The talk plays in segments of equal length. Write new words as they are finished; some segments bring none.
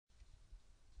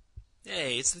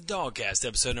Hey, it's the DawgCast,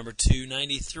 episode number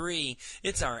 293.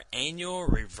 It's our annual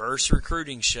reverse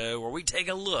recruiting show where we take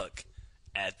a look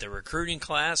at the recruiting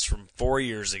class from 4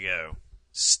 years ago.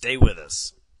 Stay with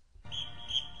us.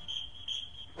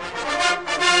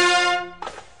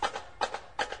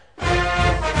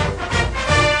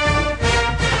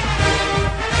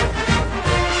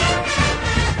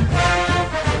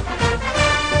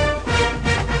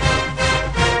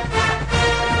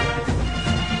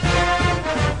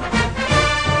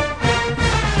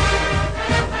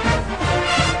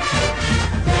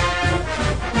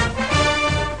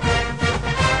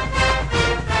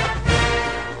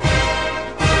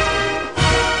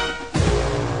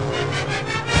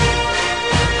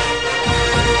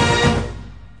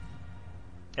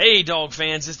 Hey, Dawg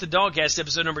fans, it's the DawgCast,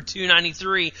 episode number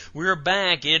 293. We're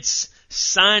back. It's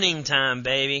signing time,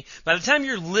 baby. By the time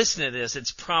you're listening to this,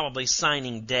 it's probably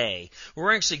signing day.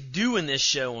 We're actually doing this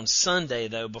show on Sunday,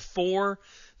 though, before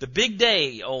the big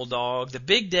day, old dog. The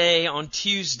big day on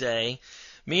Tuesday.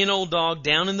 Me and old dog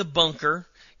down in the bunker,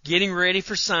 getting ready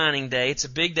for signing day. It's a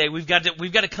big day. We've got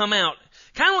to come out.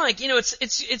 Kind of like,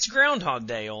 it's Groundhog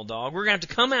Day, old dog. We're going to have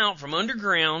to come out from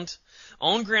underground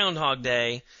on Groundhog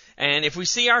Day. And if we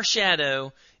see our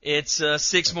shadow, it's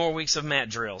 6 more weeks of mat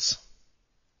drills.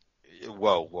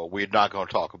 Whoa, we're not going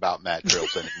to talk about mat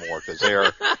drills anymore because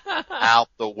they're out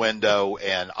the window,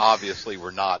 and obviously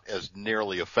we're not as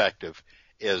nearly effective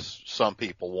as some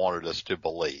people wanted us to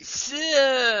believe.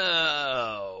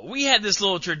 So, we had this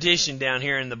little tradition down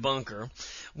here in the bunker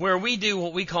where we do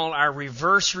what we call our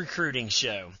reverse recruiting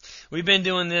show. We've been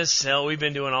doing this, we've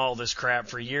been doing all this crap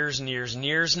for years and years and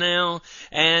years now,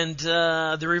 and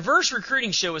the reverse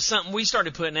recruiting show is something we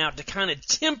started putting out to kind of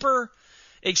temper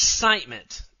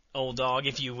excitement, old dog,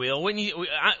 if you will. We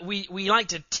like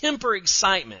to temper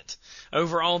excitement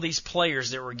over all these players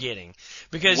that we're getting.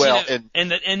 Because,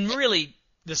 and really,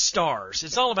 the stars.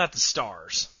 It's all about the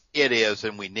stars. It is,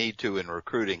 and we need to in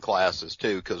recruiting classes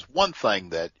too, because one thing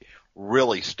that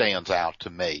really stands out to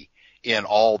me in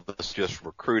all this just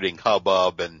recruiting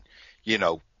hubbub and,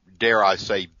 dare I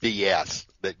say BS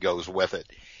that goes with it,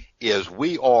 is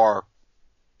we are,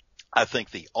 I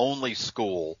think, the only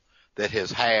school that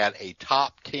has had a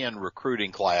top 10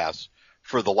 recruiting class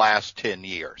for the last 10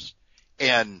 years.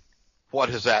 And what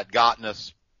has that gotten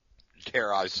us?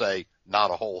 Dare I say, not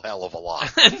a whole hell of a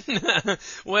lot.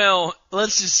 Well,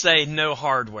 let's just say no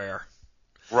hardware.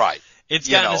 Right. It's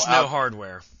gotten us no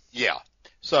hardware. Yeah.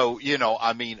 So,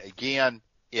 again,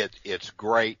 it's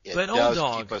great. But, old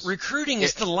dog, recruiting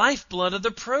is the lifeblood of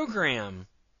the program.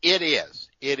 It is.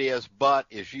 But,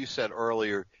 as you said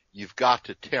earlier, you've got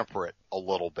to temper it a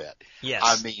little bit.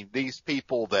 Yes. These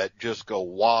people that just go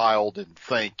wild and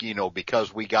think,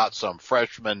 because we got some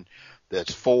freshman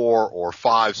that's 4 or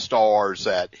 5 stars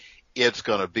that it's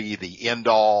going to be the end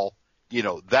all,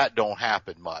 that don't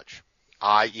happen much,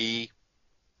 i.e.,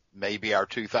 maybe our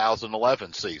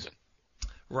 2011 season.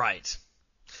 Right.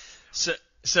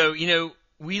 So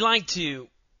we like to,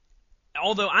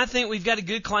 although I think we've got a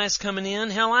good class coming in.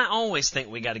 Hell, I always think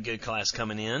we got a good class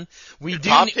coming in.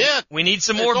 Top 10. We need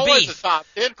some more always beef. A top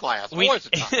 10 class. Always a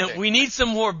top 10. We need some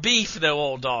more beef, though,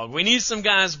 old dog. We need some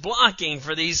guys blocking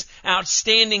for these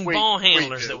outstanding ball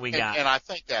handlers that we got. And I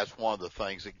think that's one of the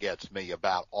things that gets me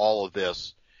about all of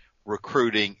this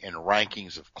recruiting and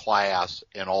rankings of class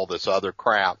and all this other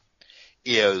crap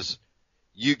is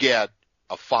you get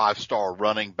a 5-star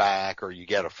running back or you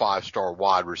get a 5-star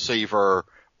wide receiver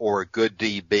or a good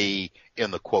DB in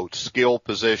the, quote, skill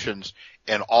positions,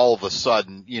 and all of a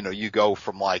sudden, you go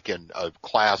from like in a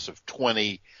class of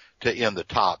 20 to in the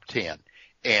top 10.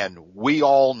 And we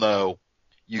all know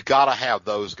you got to have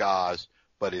those guys,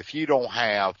 but if you don't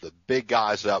have the big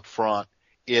guys up front,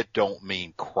 it don't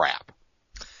mean crap.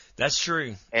 That's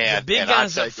true. The big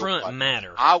guys up front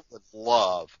matter. I would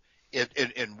love it,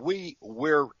 and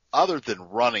we're other than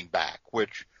running back,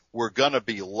 which we're going to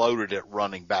be loaded at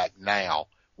running back now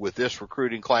with this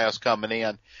recruiting class coming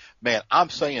in. Man, I'm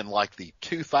saying like the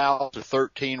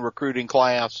 2013 recruiting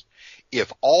class,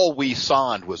 if all we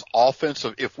signed was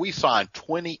offensive, if we signed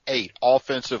 28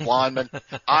 offensive linemen,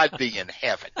 I'd be in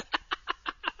heaven.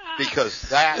 Because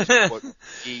that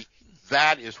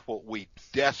is what we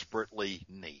desperately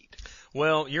need.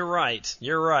 Well, you're right.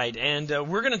 And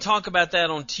we're going to talk about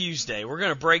that on Tuesday. We're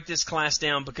going to break this class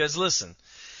down because, listen,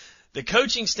 the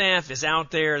coaching staff is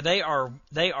out there. They are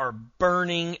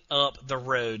burning up the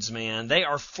roads, man. They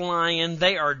are flying.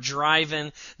 They are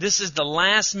driving. This is the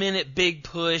last-minute big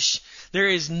push. There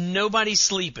is nobody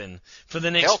sleeping for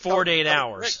the next 4 to 8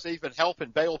 hours. Rick's even helping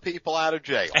bail people out of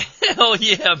jail. Hell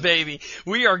yeah, baby.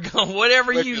 We are going,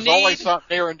 whatever Which you is need. Always something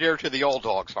near and dear to the old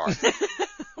dog's heart.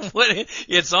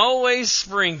 It's always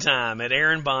springtime at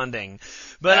Aaron Bonding.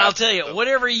 But I'll tell you,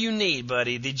 whatever you need,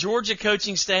 buddy, the Georgia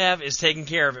coaching staff is taking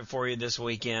care of it for you this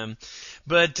weekend.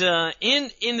 But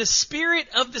in the spirit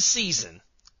of the season,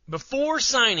 before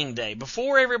signing day,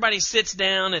 before everybody sits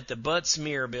down at the Butt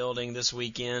Smear building this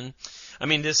weekend,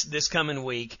 this coming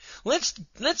week,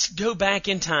 let's go back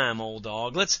in time, old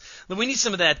dog. We need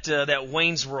some of that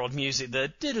Wayne's World music,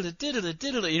 the diddle diddle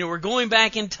diddle. We're going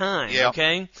back in time,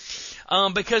 okay?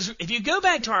 Because if you go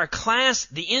back to our class,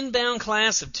 the inbound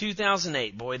class of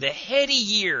 2008, boy, the heady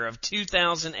year of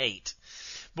 2008.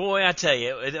 Boy, I tell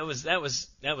you, that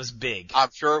was big. I'm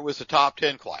sure it was a top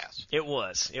 10 class. It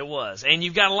was. And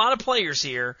you've got a lot of players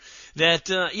here that,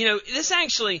 this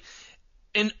actually,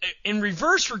 in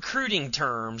reverse recruiting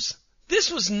terms,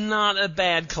 this was not a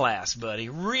bad class, buddy.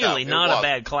 Really not a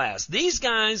bad class. These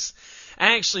guys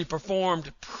actually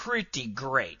performed pretty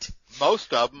great.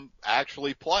 Most of them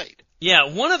actually played.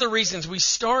 Yeah, one of the reasons we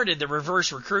started the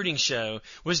reverse recruiting show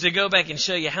was to go back and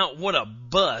show you what a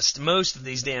bust most of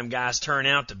these damn guys turn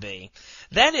out to be.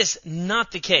 That is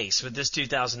not the case with this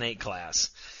 2008 class.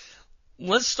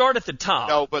 Let's start at the top.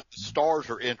 No, but the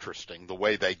stars are interesting the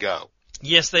way they go.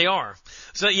 Yes, they are.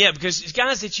 So yeah, because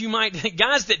guys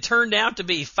that turned out to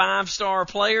be 5-star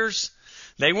players,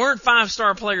 they weren't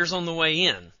 5-star players on the way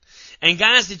in. And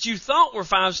guys that you thought were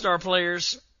 5-star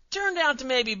players turned out to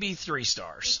maybe be 3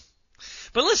 stars.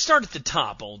 But let's start at the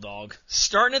top, old dog.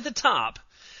 Starting at the top,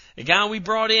 a guy we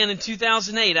brought in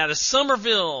 2008 out of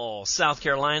Summerville, South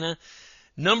Carolina,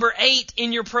 number 8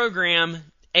 in your program,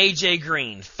 A.J.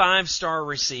 Green, 5-star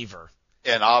receiver.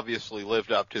 And obviously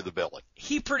lived up to the billing.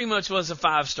 He pretty much was a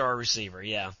 5-star receiver,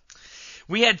 yeah.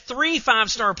 We had 3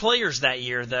 5-star players that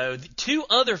year, though. 2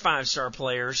 other 5-star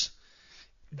players.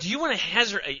 Do you want to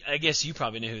hazard? I guess you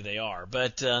probably know who they are,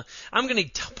 but I'm going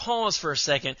to pause for a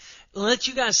second. Let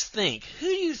you guys think. Who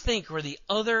do you think were the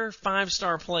other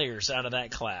 5-star players out of that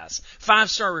class?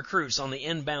 5-star recruits on the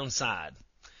inbound side.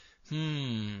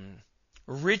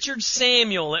 Richard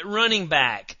Samuel at running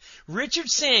back. Richard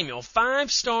Samuel,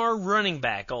 5-star running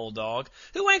back, old dog,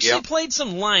 who actually played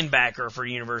some linebacker for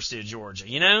University of Georgia,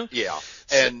 you know? Yeah.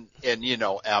 And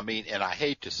I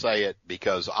hate to say it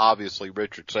because obviously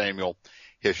Richard Samuel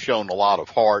has shown a lot of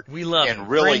heart. We love him. And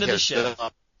really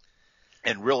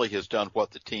has done what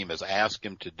the team has asked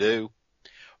him to do,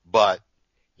 but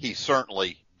he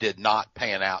certainly did not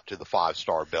pan out to the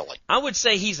 5-star billing. I would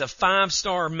say he's a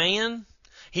 5-star man.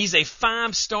 He's a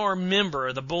 5-star member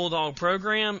of the Bulldog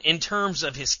program in terms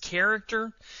of his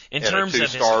character, in terms of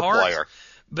his heart. Player.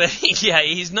 But yeah,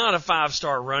 he's not a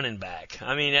 5-star running back.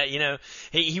 I mean,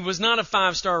 he was not a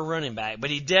 5-star running back, but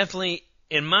he definitely,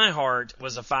 in my heart,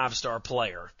 was a 5-star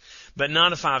player, but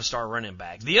not a 5-star running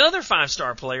back. The other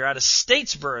 5-star player out of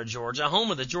Statesboro, Georgia, home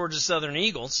of the Georgia Southern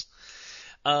Eagles,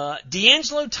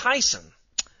 DeAngelo Tyson,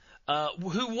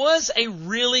 who was a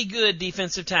really good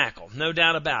defensive tackle, no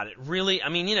doubt about it. Really, I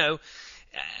mean, I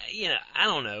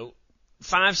don't know,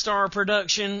 5-star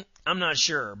production, I'm not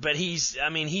sure, but he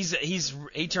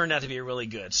turned out to be really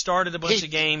good. Started a bunch of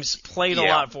games, played a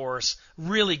lot for us,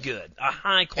 really good, a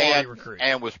high quality recruit,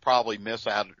 and was probably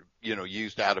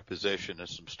used out of position and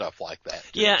some stuff like that.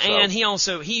 Too. Yeah, so. And he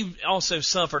also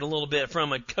suffered a little bit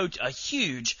from a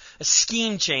huge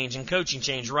scheme change and coaching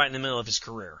change right in the middle of his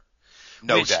career.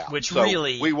 No doubt. Which so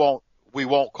really we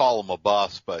won't call him a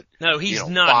bust, but no, he's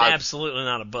not absolutely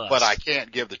not a bust. But I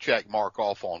can't give the check mark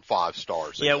off on 5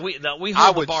 stars. Yeah, we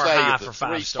hold the bar high for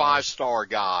 5 stars. 5-star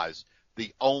guys,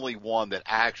 the only one that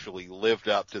actually lived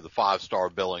up to the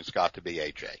 5-star billing's got to be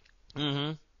AJ.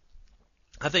 Mm-hmm.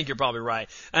 I think you're probably right.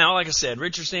 And like I said,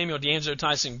 Richard Samuel, DeAngelo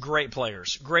Tyson, great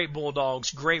players, great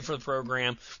Bulldogs, great for the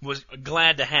program. Was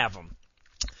glad to have them.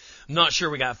 I'm not sure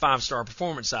we got 5-star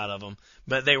performance out of them,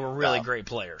 but they were really great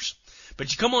players.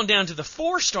 But you come on down to the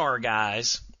 4-star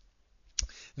guys.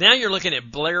 Now you're looking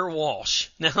at Blair Walsh.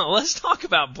 Now let's talk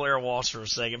about Blair Walsh for a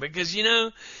second because, he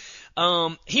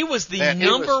was the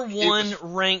number one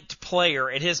ranked player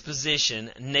at his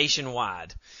position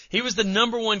nationwide. He was the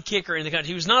number one kicker in the country.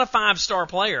 He was not a 5-star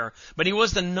player, but he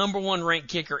was the number one ranked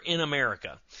kicker in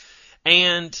America.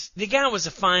 And the guy was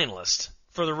a finalist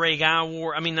for the Ray Guy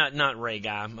Award. I mean, not Ray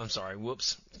Guy. I'm sorry.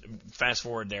 Whoops. Fast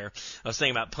forward there. I was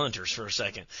thinking about punters for a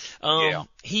second.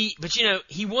 He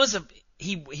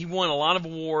won a lot of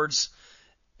awards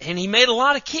and he made a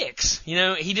lot of kicks.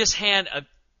 He just had a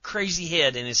crazy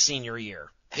head in his senior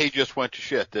year. He just went to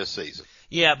shit this season.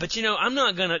 Yeah, but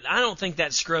I don't think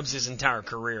that scrubs his entire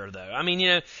career though. I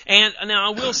mean, and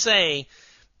now I will say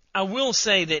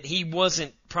that he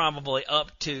wasn't probably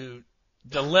up to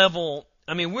the level.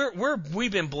 I mean,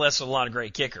 we've been blessed with a lot of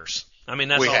great kickers. I mean,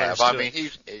 that's we all have. there is I mean, to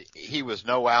it. he was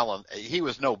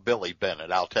no Billy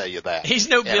Bennett, I'll tell you that. He's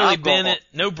no Billy Bennett,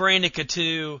 no Brandon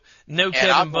Coutu, no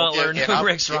Kevin Butler, no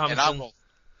Rex Robinson.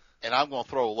 And I'm going to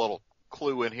throw a little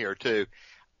clue in here too.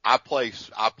 I play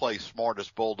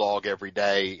Smartest Bulldog every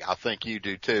day. I think you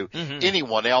do too. Mm-hmm.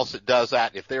 Anyone else that does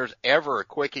that, if there's ever a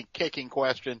quick kicking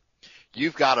question,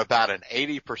 you've got about an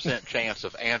 80% chance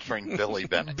of answering Billy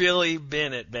Bennett. Billy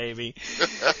Bennett, baby.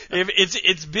 If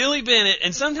it's Billy Bennett,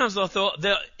 and sometimes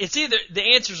it's either,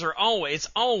 the answers are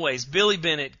always Billy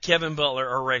Bennett, Kevin Butler,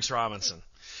 or Rex Robinson.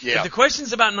 Yeah. If the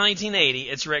question's about 1980,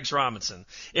 it's Rex Robinson.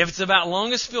 If it's about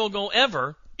longest field goal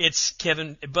ever, it's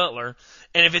Kevin Butler.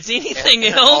 And if it's anything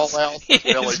else,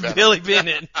 it's Billy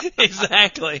Bennett.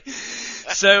 Exactly.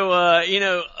 So,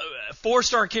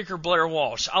 4-star kicker Blair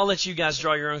Walsh. I'll let you guys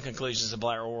draw your own conclusions of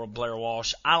Blair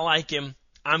Walsh. I like him.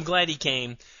 I'm glad he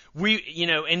came.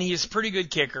 And he's a pretty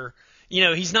good kicker.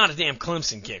 He's not a damn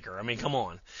Clemson kicker. I mean, come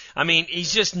on. I mean,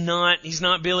 he's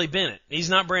not Billy Bennett. He's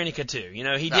not Brandon Coutu.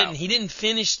 He didn't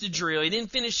finish the drill. He didn't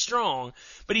finish strong,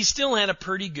 but he still had a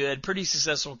pretty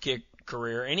successful kick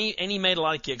career, and he made a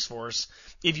lot of kicks for us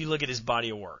if you look at his body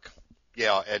of work.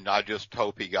 Yeah, and I just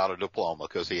hope he got a diploma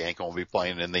because he ain't going to be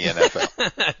playing in the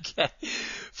NFL. Okay.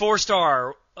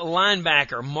 4-star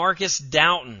linebacker Marcus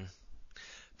Doughton.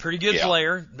 Pretty good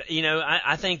player.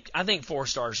 I think 4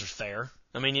 stars are fair.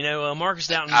 I mean, Marcus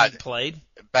Doughton played.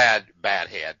 Bad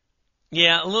head.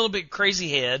 Yeah, a little bit crazy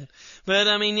head. But,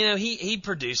 I mean, he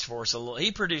produced for us a little.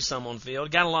 He produced some on the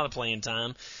field, got a lot of playing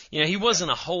time. He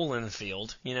wasn't a hole in the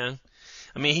field,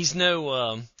 I mean, he's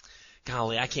no,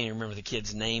 golly, I can't even remember the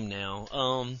kid's name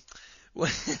now.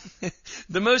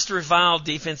 The most reviled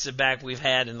defensive back we've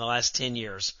had in the last 10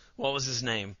 years. What was his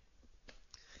name?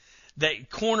 That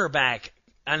cornerback.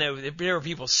 I know there are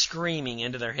people screaming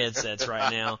into their headsets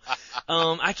right now.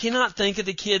 I cannot think of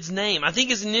the kid's name. I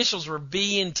think his initials were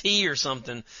B and T or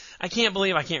something. I can't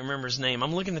believe I can't remember his name.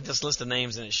 I'm looking at this list of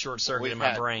names and it's short-circuited in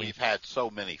my brain. We've had so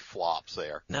many flops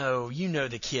there. No, you know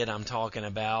the kid I'm talking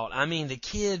about. I mean, the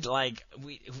kid, I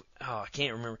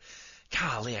can't remember.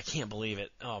 Golly, I can't believe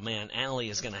it. Oh, man, Allie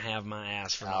is going to have my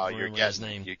ass for not remembering his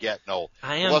name. You're getting old.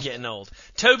 I am getting old.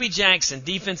 Toby Jackson,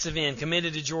 defensive end,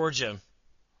 committed to Georgia.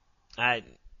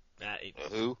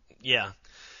 Who? Yeah.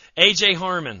 A.J.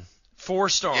 Harmon,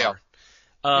 4-star.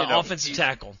 Yeah. Offensive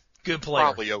tackle. Good player.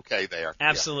 Probably okay there.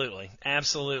 Absolutely. Yeah.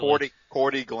 Absolutely.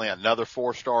 Cordy Glenn, another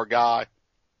 4-star guy.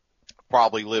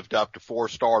 Probably lived up to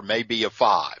 4-star, maybe a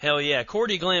 5. Hell yeah.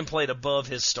 Cordy Glenn played above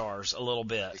his stars a little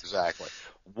bit. Exactly.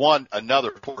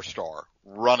 Another 4-star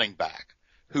running back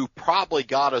who probably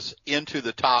got us into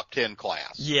the top 10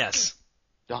 class. Yes.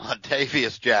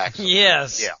 Dontavius Jackson.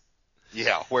 Yes. Yeah.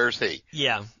 Yeah. Where's he?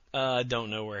 Yeah. Don't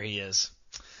know where he is.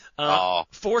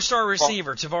 4-star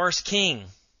receiver, Tavares King.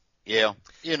 Yeah.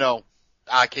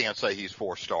 I can't say he's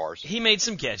 4 stars. He made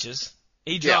some catches.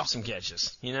 He dropped some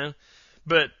catches,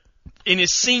 But in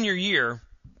his senior year,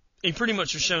 he pretty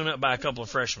much was shown up by a couple of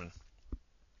freshmen.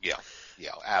 Yeah.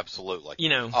 Yeah, absolutely.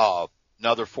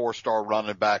 Another 4-star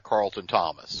running back, Carlton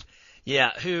Thomas.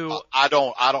 Yeah, who I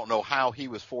don't know how he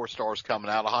was 4 stars coming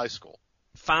out of high school.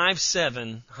 5'7",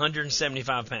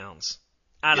 175 pounds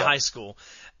out of high school.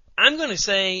 I'm going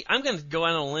to go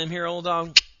out on a limb here, old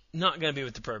dog. Not going to be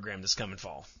with the program this coming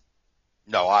fall.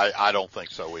 No, I don't think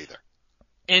so either.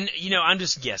 And, I'm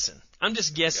just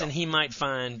guessing. He might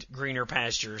find greener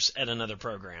pastures at another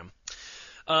program.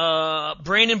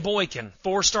 Brandon Boykin,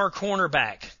 4-star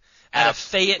cornerback out of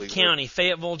Fayette County,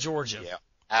 Fayetteville, Georgia. Yeah,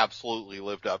 absolutely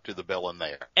lived up to the billing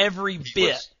there.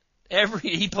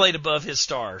 He played above his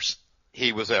stars.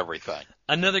 He was everything.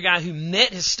 Another guy who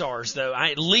met his stars, though,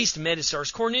 at least met his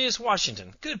stars, Cornelius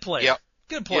Washington. Good player. Yep.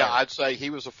 Good player. Yeah, I'd say he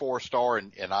was a 4-star,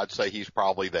 and I'd say he's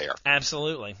probably there.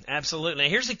 Absolutely. Now,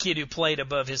 here's a kid who played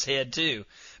above his head, too.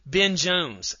 Ben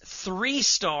Jones,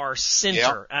 3-star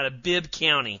center out of Bibb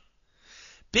County.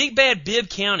 Big bad Bibb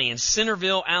County in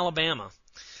Centerville, Alabama.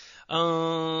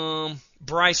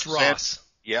 Bryce Ross.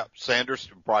 Sanders,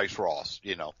 Bryce Ross,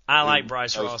 I like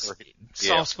Bryce Ross.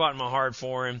 Soft spot in my heart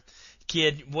for him.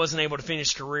 Kid wasn't able to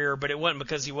finish his career, but it wasn't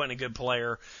because he wasn't a good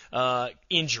player.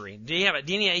 Injury. He had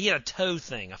a toe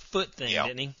thing, a foot thing,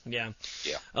 didn't he? Yeah.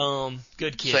 Yeah.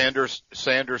 Good kid.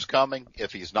 Sanders coming.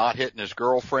 If he's not hitting his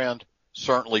girlfriend,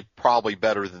 certainly probably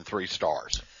better than 3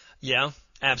 stars. Yeah,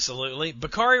 absolutely.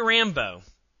 Bakari Rambo.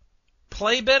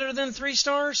 Play better than 3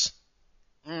 stars?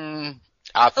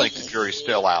 I think the jury's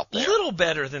still out there. A little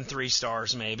better than 3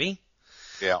 stars, maybe.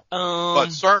 Yeah. But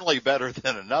certainly better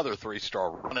than another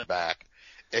 3-star running back,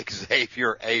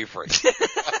 Xavier Avery.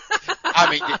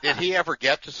 I mean, did he ever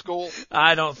get to school?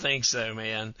 I don't think so,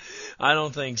 man. I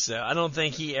don't think so. I don't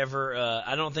think he ever.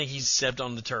 I don't think he's stepped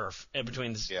on the turf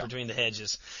between the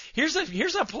hedges. Here's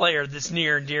a player that's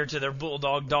near and dear to their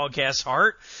DawgCast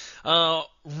heart.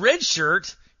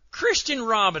 Redshirt Christian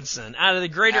Robinson out of the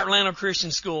Greater Atlanta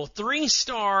Christian School,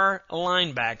 3-star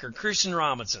linebacker Christian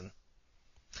Robinson,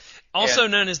 also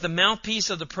known as the mouthpiece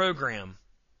of the program.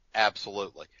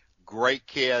 Absolutely. Great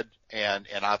kid, and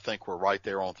I think we're right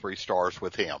there on 3 stars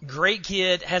with him. Great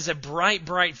kid, has a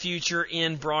bright future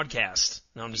in broadcast.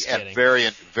 No, I'm just kidding. Very,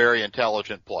 very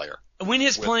intelligent player. When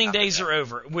his playing days are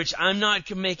over, which I'm not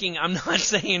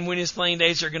saying when his playing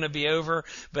days are going to be over,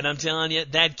 but I'm telling you,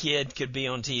 that kid could be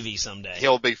on TV someday.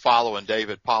 He'll be following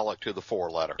David Pollock to the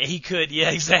 4-letter. He could, yeah,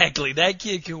 exactly. That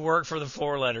kid could work for the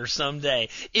 4-letter someday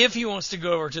if he wants to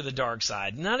go over to the dark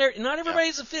side. Not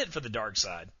everybody's a fit for the dark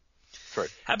side. True.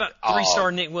 How about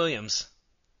 3-star Nick Williams?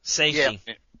 Safety.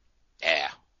 Yeah.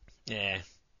 Yeah.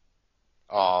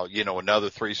 Another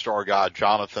 3-star guy,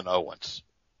 Jonathan Owens.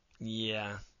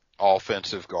 Yeah.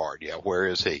 Offensive guard. Yeah, where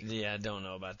is he? Yeah, I don't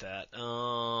know about that.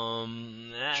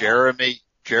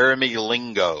 Jeremy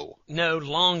Lingo. No,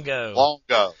 Longo.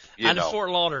 Longo. Out of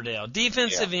Fort Lauderdale.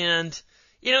 Defensive end.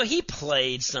 He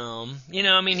played some.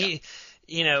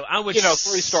 I would.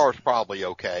 3 stars probably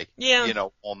okay. Yeah.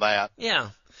 On that. Yeah.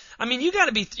 I mean, you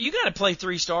got to play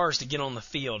 3 stars to get on the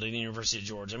field at the University of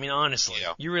Georgia. I mean, honestly,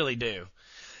 you really do.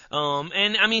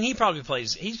 And I mean, he's probably played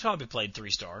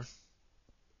 3-star.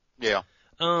 Yeah.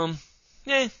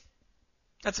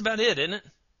 That's about it, isn't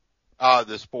it?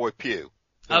 This boy Pugh.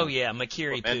 Oh yeah,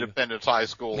 Makiri Pugh. Independence High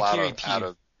School out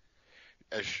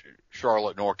of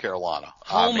Charlotte, North Carolina.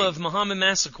 Home of Muhammad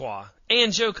Massaquoi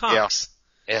and Joe Cox.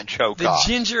 Yeah, and Joe Cox.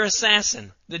 The ginger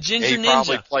assassin. The ginger ninja.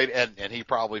 Probably played, and he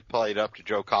probably played up to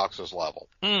Joe Cox's level.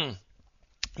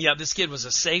 Yeah, this kid was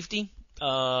a safety.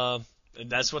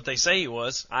 That's what they say he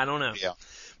was. I don't know. Yeah.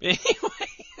 Anyway.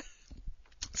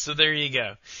 So there you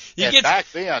go. Back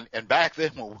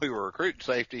then when we were recruiting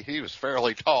safety, he was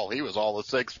fairly tall. He was all of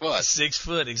 6 foot. 6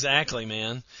 foot, exactly,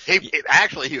 man. He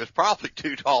was probably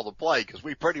too tall to play because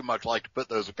we pretty much like to put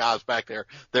those guys back there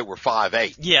that were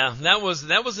 5'8". Yeah, that was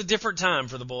a different time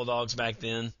for the Bulldogs back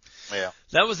then. Yeah.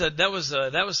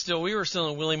 We were still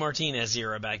in Willie Martinez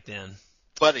era back then.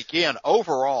 But again,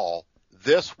 overall,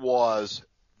 this was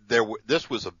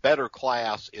a better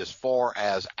class as far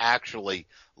as actually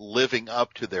living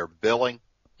up to their billing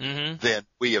than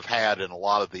we have had in a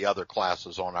lot of the other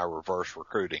classes on our reverse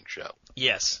recruiting show.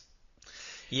 Yes.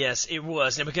 Yes, it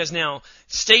was. And because now,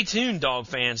 stay tuned, Dog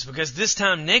fans, because this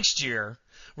time next year,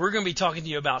 we're going to be talking to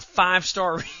you about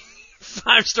 5-star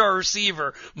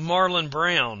receiver Marlon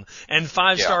Brown and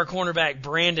 5-star cornerback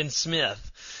Brandon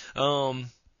Smith.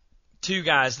 2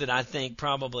 guys that I think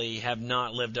probably have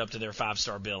not lived up to their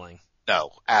 5-star billing.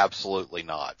 No, absolutely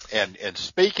not. And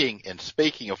speaking of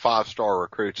 5-star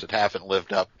recruits that haven't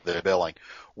lived up to their billing,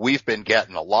 we've been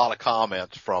getting a lot of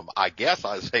comments from, I guess,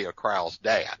 Isaiah Crowell's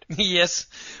dad. Yes,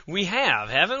 we have,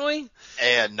 haven't we?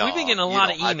 And we've been getting a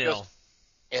lot of email.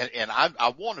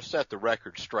 I want to set the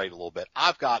record straight a little bit.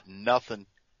 I've got nothing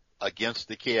against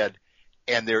the kid,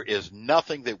 and there is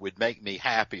nothing that would make me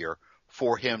happier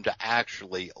for him to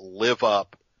actually live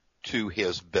up to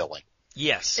his billing.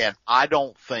 Yes. And I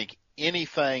don't think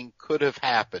anything could have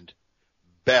happened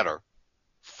better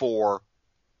for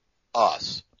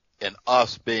us, and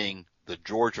us being the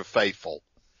Georgia faithful,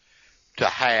 to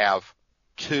have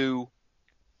 2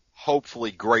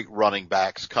 hopefully great running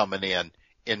backs coming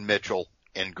in Mitchell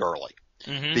and Gurley.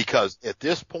 Mm-hmm. Because at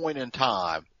this point in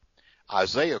time,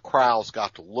 Isaiah Crowell's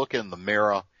got to look in the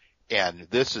mirror, and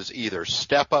this is either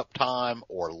step up time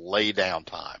or lay down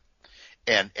time.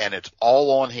 And it's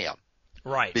all on him.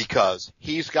 Right. Because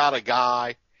he's got a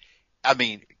guy,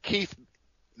 Keith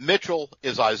Mitchell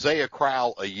is Isaiah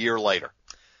Crowell a year later.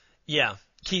 Yeah.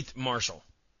 Keith Marshall.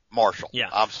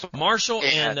 Yeah. Marshall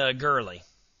and Gurley.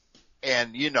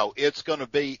 And, it's going to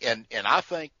be, and I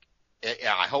think, and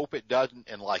I hope it doesn't,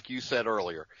 and like you said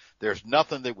earlier, there's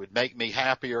nothing that would make me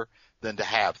happier than to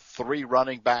have 3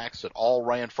 running backs that all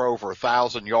ran for over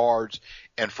 1,000 yards,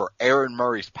 and for Aaron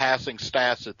Murray's passing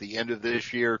stats at the end of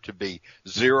this year to be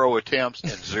 0 attempts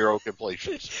and 0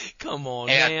 completions. Come on,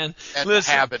 man. And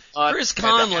listen, Chris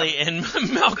Conley and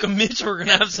Malcolm Mitchell are going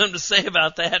to have something to say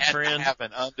about that, friend. And have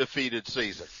an undefeated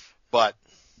season. But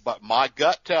my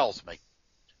gut tells me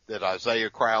that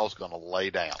Isaiah Crowell's going to lay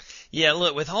down. Yeah,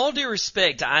 look, with all due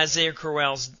respect to Isaiah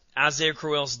Crowell's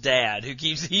dad, who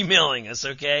keeps emailing us,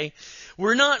 okay?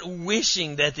 We're not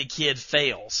wishing that the kid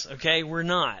fails, okay? We're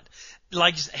not.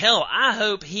 like, hell, I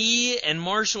hope he and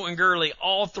Marshall and Gurley,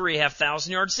 all three, have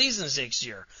 1,000-yard seasons next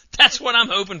year. That's what I'm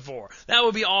hoping for. That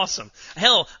would be awesome.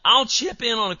 Hell, I'll chip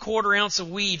in on a quarter ounce of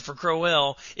weed for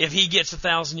Crowell if he gets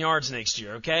 1,000 yards next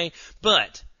year, okay?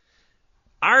 But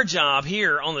our job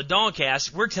here on the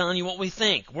DawgCast, we're telling you what we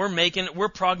think. We're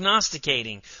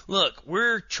prognosticating. Look,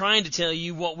 we're trying to tell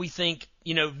you what we think.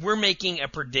 We're making a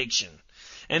prediction.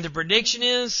 And the prediction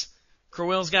is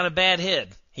Crowell's got a bad head.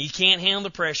 He can't handle the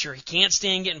pressure. He can't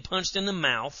stand getting punched in the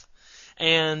mouth.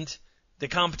 And the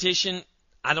competition,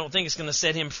 I don't think it's going to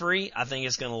set him free. I think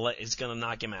it's going to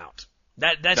knock him out.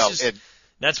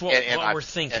 That's what we're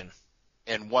thinking.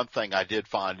 And one thing I did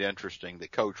find interesting,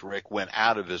 that Coach Rick went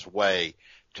out of his way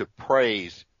to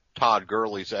praise Todd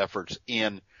Gurley's efforts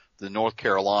in the North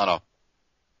Carolina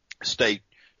State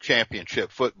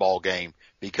Championship football game,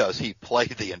 because he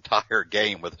played the entire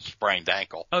game with a sprained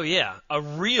ankle. Oh, yeah, a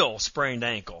real sprained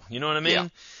ankle. You know what I mean?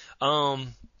 Yeah.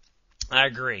 I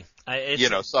agree.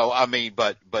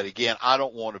 But again, I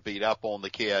don't want to beat up on the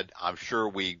kid. I'm sure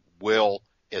we will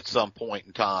at some point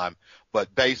in time.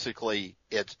 But basically,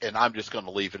 and I'm just going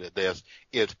to leave it at this,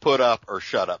 it's put up or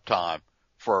shut up time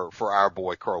for our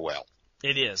boy Crowell.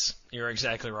 It is. You're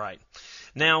exactly right.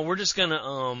 Now, we're just going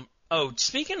to,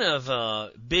 speaking of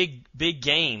big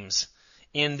games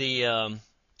in the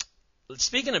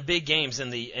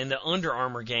Under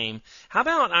Armour game, how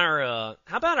about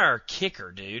our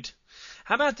kicker, dude?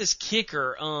 How about this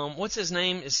kicker? What's his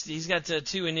name? He's got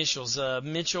two initials,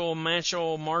 Mitchell,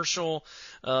 Marshall.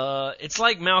 It's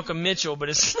like Malcolm Mitchell, but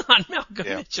it's not Malcolm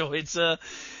Mitchell. It's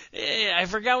I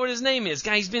forgot what his name is.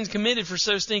 Guy, he's been committed for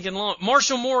so stinking long.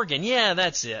 Marshall Morgan. Yeah,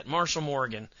 that's it. Marshall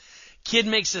Morgan. Kid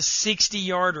makes a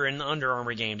 60-yarder in the Under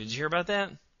Armour game. Did you hear about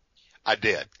that? I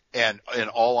did. And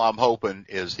all I'm hoping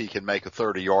is he can make a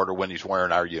 30-yarder when he's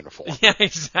wearing our uniform. Yeah,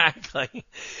 exactly.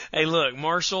 Hey, look,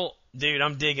 Marshall, dude,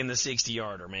 I'm digging the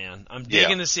 60-yarder, man. I'm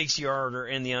digging the 60-yarder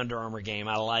in the Under Armour game.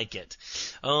 I like it.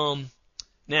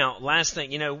 Now, last thing,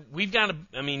 we've got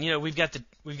the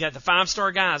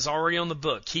 5-star guys already on the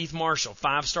book. Keith Marshall,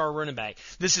 5-star running back.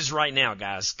 This is right now,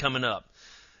 guys, coming up.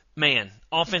 Man,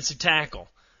 offensive tackle.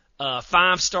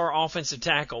 5-star offensive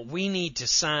tackle. We need to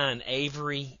sign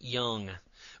Avery Young.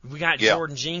 We got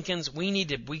Jordan Jenkins. We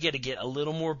got to get a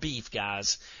little more beef,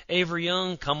 guys. Avery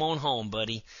Young, come on home,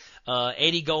 buddy.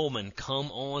 Eddie Goldman,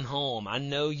 come on home. I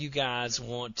know you guys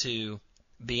want to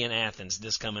be in Athens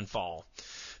this coming fall.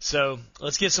 So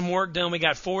let's get some work done. We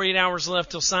got 48 hours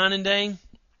left till signing day.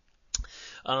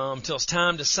 Till it's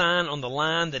time to sign on the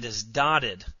line that is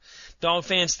dotted. Dog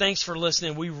fans, thanks for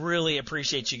listening. We really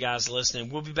appreciate you guys listening.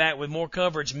 We'll be back with more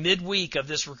coverage midweek of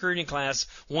this recruiting class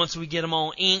once we get them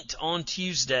all inked on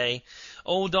Tuesday.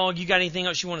 Old Dog, you got anything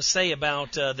else you want to say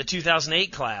about the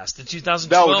 2008 class, the 2012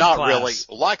 class? No, not really.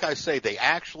 Like I say,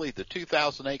 the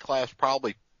 2008 class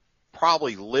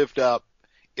probably lived up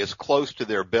as close to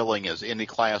their billing as any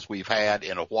class we've had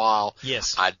in a while.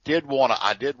 Yes. I did want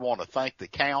to thank the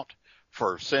Count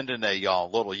for sending a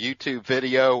little YouTube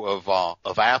video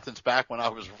of Athens back when I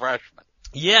was a freshman.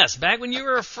 Yes, back when you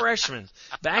were a freshman.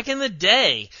 Back in the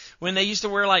day when they used to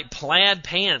wear like plaid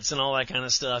pants and all that kind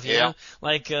of stuff, you know?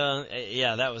 Like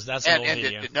that's an old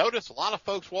video. And notice a lot of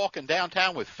folks walking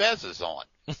downtown with fezzes on.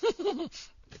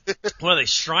 What are they,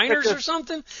 Shriners or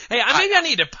something? Hey, maybe I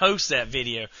need to post that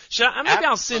video.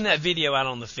 I'll send that video out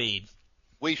on the feed.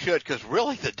 We should, because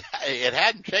really it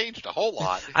hadn't changed a whole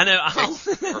lot. I know.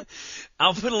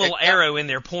 I'll put a little arrow in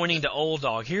there pointing to Old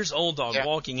Dog. Here's Old Dog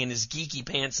walking in his geeky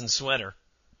pants and sweater.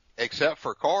 Except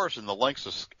for cars and the length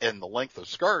of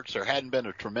skirts, there hadn't been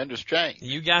a tremendous change.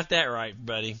 You got that right,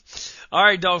 buddy. All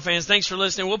right, Dog fans, thanks for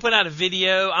listening. We'll put out a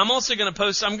video. I'm also going to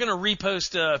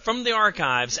repost from the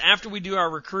archives after we do our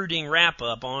recruiting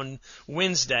wrap-up on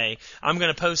Wednesday. I'm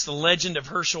going to post the legend of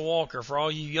Herschel Walker for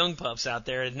all you young pups out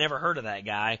there that have never heard of that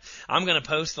guy. I'm going to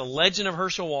post the legend of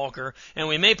Herschel Walker, and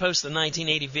we may post the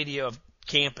 1980 video of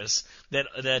campus that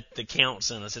the Count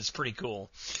sent us. It's pretty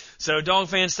cool. So, Dog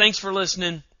fans, thanks for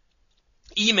listening.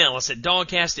 Email us at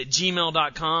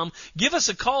dawgcast@gmail.com. Give us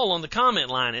a call on the comment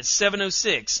line at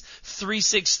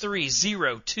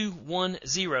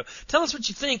 706-363-0210. Tell us what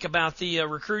you think about the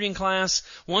recruiting class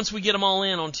once we get them all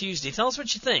in on Tuesday. Tell us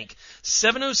what you think.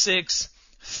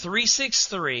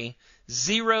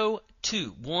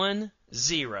 706-363-0210.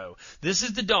 This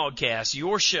is the DawgCast,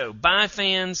 your show by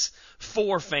fans,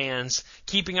 for fans,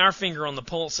 keeping our finger on the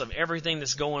pulse of everything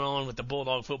that's going on with the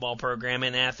Bulldog football program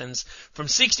in Athens. From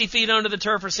 60 feet under the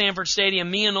turf of Sanford Stadium,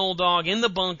 me and Old Dog in the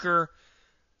bunker.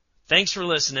 Thanks for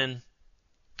listening.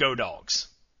 Go Dogs.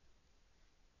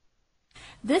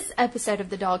 This episode of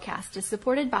the DawgCast is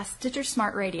supported by Stitcher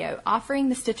Smart Radio, offering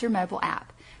the Stitcher mobile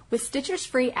app. With Stitcher's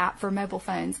free app for mobile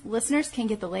phones, listeners can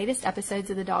get the latest episodes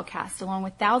of the DawgCast along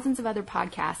with thousands of other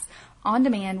podcasts on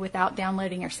demand without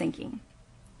downloading or syncing.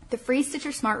 The free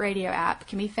Stitcher Smart Radio app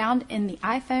can be found in the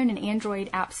iPhone and Android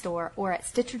App Store or at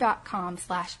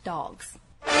Stitcher.com/dogs.